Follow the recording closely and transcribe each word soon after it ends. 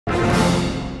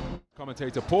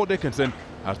Commentator Paul Dickinson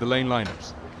has the lane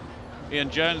lineups. Ian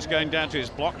Jones going down to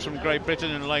his blocks from Great Britain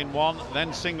in lane 1,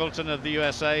 then Singleton of the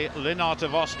USA, Linhart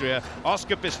of Austria,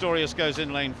 Oscar Pistorius goes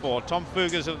in lane 4, Tom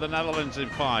Fugas of the Netherlands in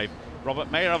 5,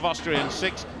 Robert Mayer of Austria in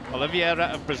 6, Oliveira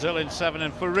of Brazil in 7,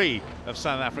 and Fourie of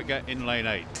South Africa in lane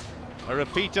 8. A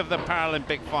repeat of the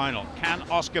Paralympic final. Can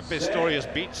Oscar Pistorius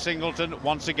beat Singleton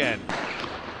once again?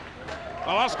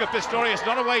 Well, Oscar Pistorius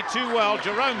not away too well.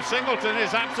 Jerome Singleton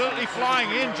is absolutely flying.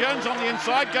 Ian Jones on the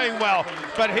inside going well.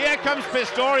 But here comes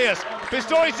Pistorius.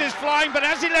 Pistorius is flying, but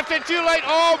has he left it too late?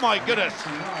 Oh, my goodness.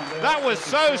 That was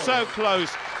so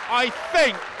close. I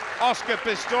think Oscar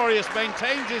Pistorius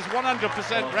maintains his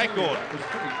 100% record,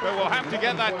 but we'll have to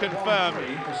get that confirmed.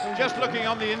 Just looking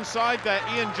on the inside there,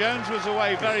 Ian Jones was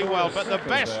away very well, but the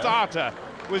best starter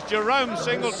was Jerome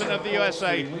Singleton of the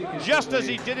USA, just as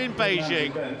he did in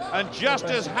Beijing, and just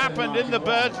as happened in the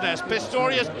Bird's Nest,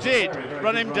 Pistorius did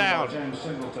run him down.